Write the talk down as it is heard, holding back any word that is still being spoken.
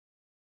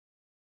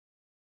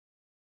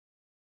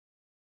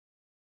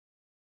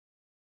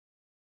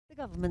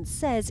The government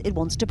says it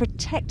wants to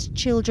protect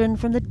children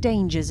from the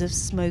dangers of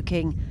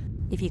smoking.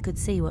 If you could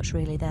see what's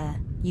really there,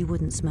 you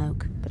wouldn't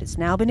smoke. But it's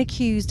now been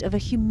accused of a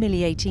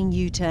humiliating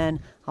U-turn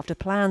after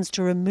plans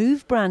to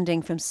remove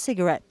branding from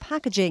cigarette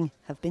packaging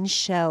have been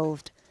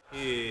shelved.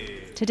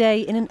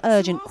 Today, in an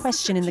urgent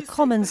question in the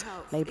Commons,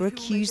 Labour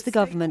accused the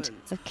government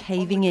of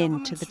caving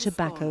in to the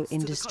tobacco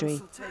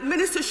industry.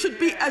 Ministers should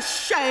be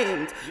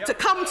ashamed to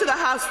come to the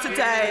House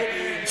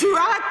today,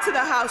 drag to the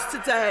House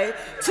today,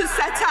 to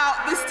set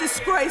out this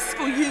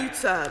disgraceful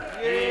U-turn.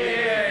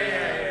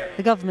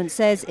 The government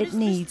says it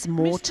needs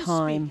more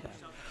time.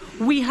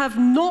 We have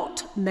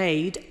not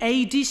made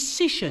a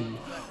decision.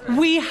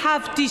 We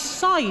have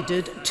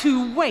decided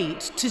to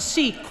wait to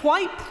see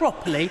quite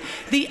properly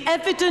the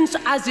evidence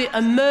as it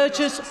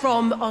emerges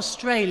from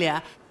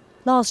Australia.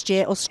 Last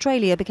year,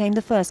 Australia became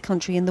the first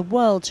country in the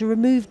world to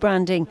remove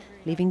branding,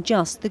 leaving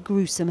just the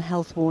gruesome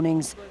health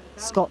warnings.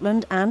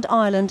 Scotland and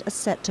Ireland are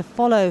set to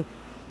follow.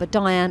 But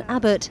Diane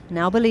Abbott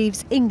now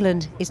believes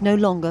England is no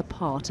longer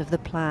part of the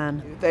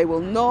plan. They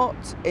will not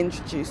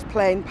introduce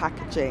plain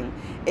packaging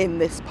in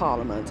this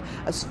Parliament.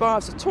 As far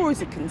as the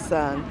Tories are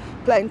concerned,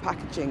 plain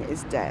packaging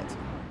is dead.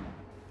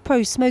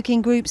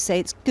 Pro-smoking groups say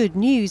it's good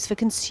news for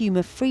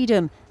consumer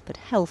freedom, but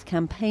health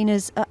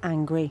campaigners are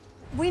angry.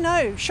 We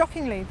know,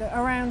 shockingly, that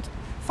around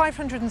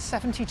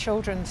 570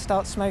 children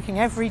start smoking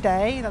every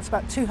day. That's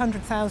about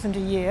 200,000 a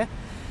year.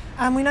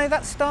 And we know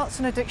that starts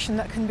an addiction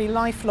that can be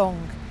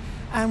lifelong.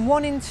 And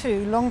 1 in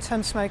 2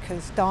 long-term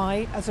smokers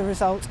die as a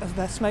result of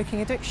their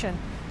smoking addiction.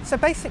 So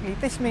basically,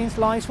 this means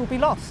lives will be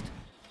lost.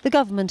 The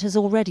government has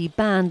already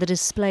banned the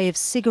display of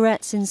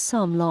cigarettes in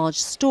some large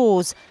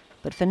stores.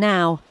 But for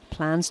now,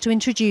 plans to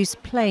introduce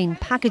plain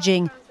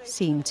packaging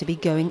seem to be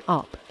going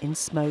up in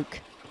smoke.